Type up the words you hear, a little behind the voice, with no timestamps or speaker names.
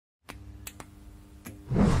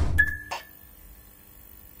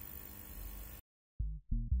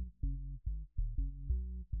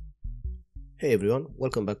Hey everyone,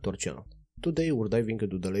 welcome back to our channel. Today we're diving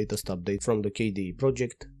into the latest update from the KDE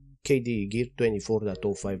project, KDE Gear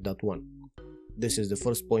 24.05.1. This is the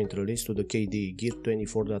first point release to the KDE Gear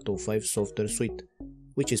 24.05 software suite,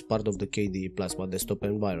 which is part of the KDE Plasma desktop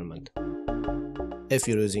environment. If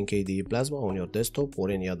you're using KDE Plasma on your desktop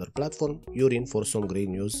or any other platform, you're in for some great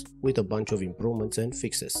news with a bunch of improvements and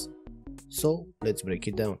fixes. So let's break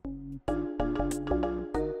it down.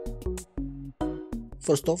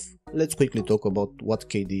 First off, let's quickly talk about what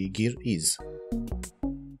KDE Gear is.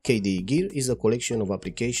 KDE Gear is a collection of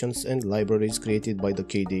applications and libraries created by the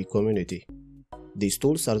KDE community. These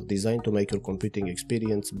tools are designed to make your computing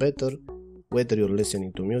experience better, whether you're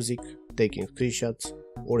listening to music, taking screenshots,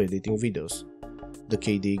 or editing videos. The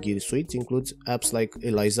KDE Gear suite includes apps like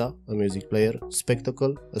Eliza, a music player,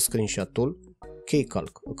 Spectacle, a screenshot tool, KCalc,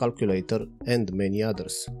 a calculator, and many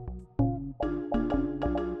others.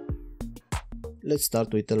 Let's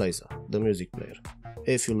start with Eliza, the music player.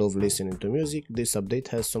 If you love listening to music, this update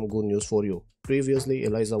has some good news for you. Previously,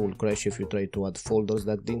 Eliza would crash if you tried to add folders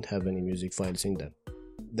that didn't have any music files in them.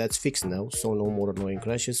 That's fixed now, so no more annoying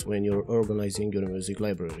crashes when you're organizing your music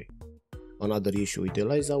library. Another issue with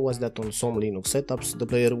Eliza was that on some Linux setups, the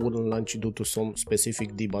player wouldn't launch due to some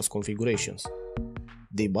specific dbus configurations.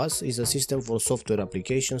 Dbus is a system for software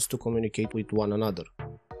applications to communicate with one another.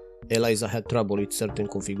 Eliza had trouble with certain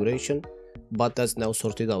configuration, but that's now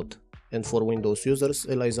sorted out, and for Windows users,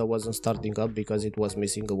 Eliza wasn't starting up because it was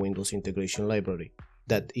missing a Windows integration library.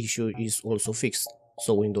 That issue is also fixed,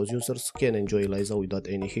 so Windows users can enjoy Eliza without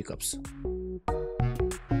any hiccups.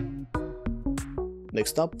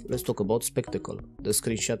 Next up, let's talk about Spectacle, the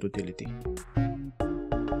screenshot utility.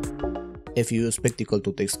 If you use Spectacle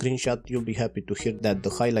to take screenshot, you'll be happy to hear that the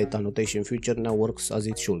highlight annotation feature now works as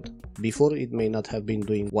it should. Before, it may not have been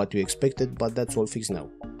doing what you expected, but that's all fixed now.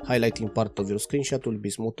 Highlighting part of your screenshot will be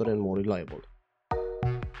smoother and more reliable.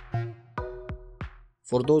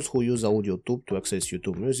 For those who use AudioTube to access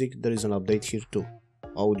YouTube Music, there is an update here too.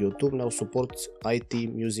 AudioTube now supports IT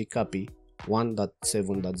Music API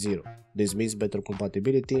 1.7.0. This means better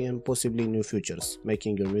compatibility and possibly new features,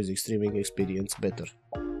 making your music streaming experience better.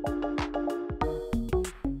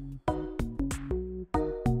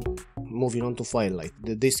 Moving on to FileLight,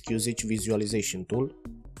 the disk usage visualization tool,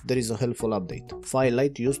 there is a helpful update.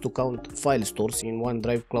 FileLight used to count file stores in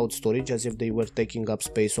OneDrive cloud storage as if they were taking up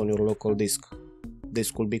space on your local disk. This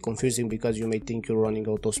could be confusing because you may think you're running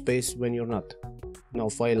out of space when you're not. Now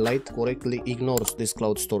FileLight correctly ignores these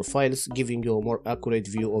cloud store files, giving you a more accurate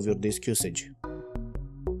view of your disk usage.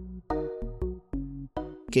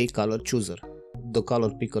 KColor Chooser. The color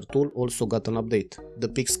picker tool also got an update. The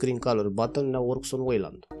pick screen color button now works on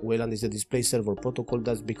Wayland. Wayland is a display server protocol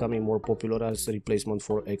that's becoming more popular as a replacement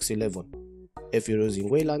for X11. If you're using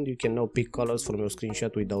Wayland, you can now pick colors from your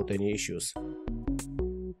screenshot without any issues.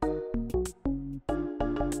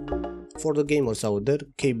 For the gamers out there,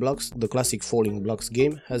 KBlocks, the classic Falling Blocks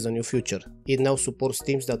game, has a new feature. It now supports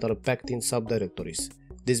themes that are packed in subdirectories.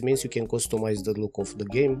 This means you can customize the look of the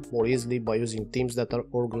game more easily by using themes that are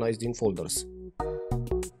organized in folders.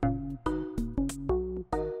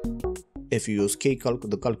 If you use KCalc,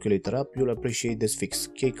 the calculator app, you'll appreciate this fix.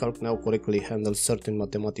 KCalc now correctly handles certain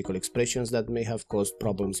mathematical expressions that may have caused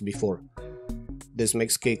problems before. This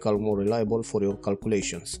makes KCalc more reliable for your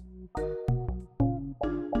calculations.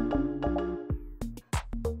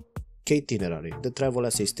 Kitinerary, the travel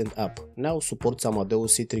assistant app, now supports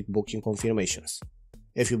Amadeus Citrix booking confirmations.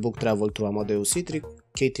 If you book travel through Amadeus Citrix,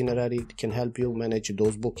 Kitinerary can help you manage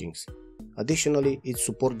those bookings. Additionally, it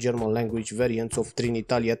supports German language variants of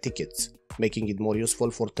Trenitalia tickets, making it more useful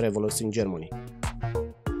for travelers in Germany.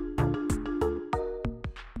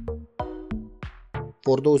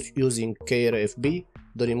 For those using KRFB,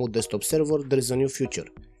 the remote desktop server, there is a new feature.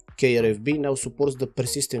 KRFB now supports the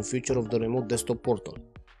persistent feature of the remote desktop portal.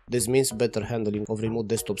 This means better handling of remote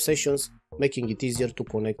desktop sessions, making it easier to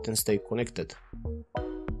connect and stay connected.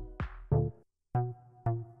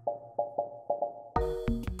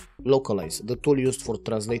 Localize, the tool used for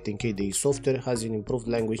translating KDE software, has an improved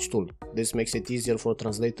language tool. This makes it easier for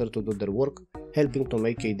translators to do their work, helping to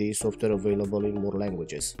make KDE software available in more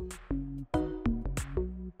languages.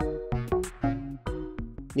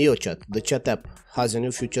 NeoChat, the chat app, has a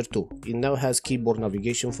new feature too. It now has keyboard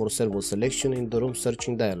navigation for server selection in the room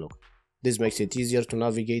searching dialog. This makes it easier to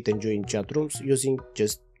navigate and join chat rooms using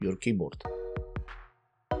just your keyboard.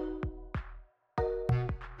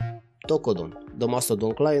 Tocodon, the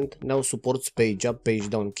Mastodon client, now supports page up, page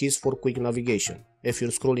down keys for quick navigation. If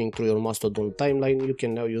you're scrolling through your Mastodon timeline, you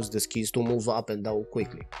can now use these keys to move up and down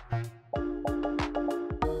quickly.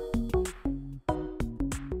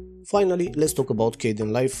 Finally, let's talk about KDE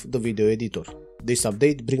Live, the video editor. This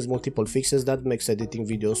update brings multiple fixes that makes editing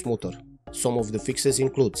videos smoother. Some of the fixes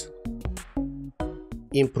include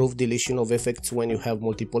improved deletion of effects when you have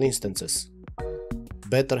multiple instances,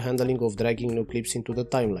 better handling of dragging new clips into the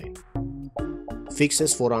timeline,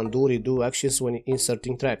 fixes for undo-redo actions when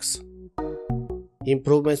inserting tracks,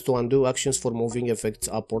 improvements to undo actions for moving effects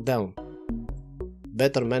up or down,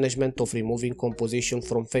 better management of removing composition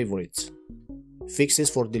from favorites, fixes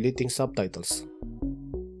for deleting subtitles,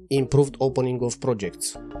 improved opening of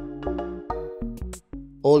projects.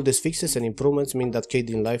 All these fixes and improvements mean that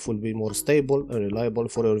KDE Live will be more stable and reliable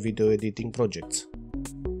for your video editing projects.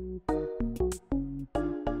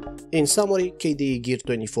 In summary, KDE Gear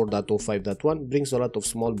 24.05.1 brings a lot of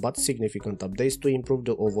small but significant updates to improve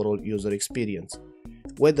the overall user experience.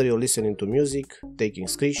 Whether you're listening to music, taking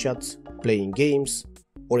screenshots, playing games,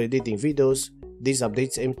 or editing videos, these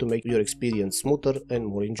updates aim to make your experience smoother and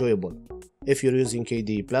more enjoyable. If you're using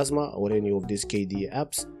KDE Plasma or any of these KDE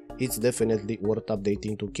apps, it's definitely worth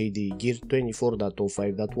updating to KDE Gear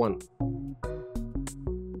 24.05.1.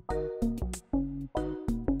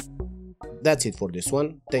 That's it for this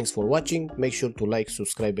one. Thanks for watching. Make sure to like,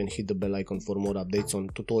 subscribe and hit the bell icon for more updates on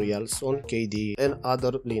tutorials on KDE and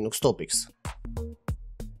other Linux topics.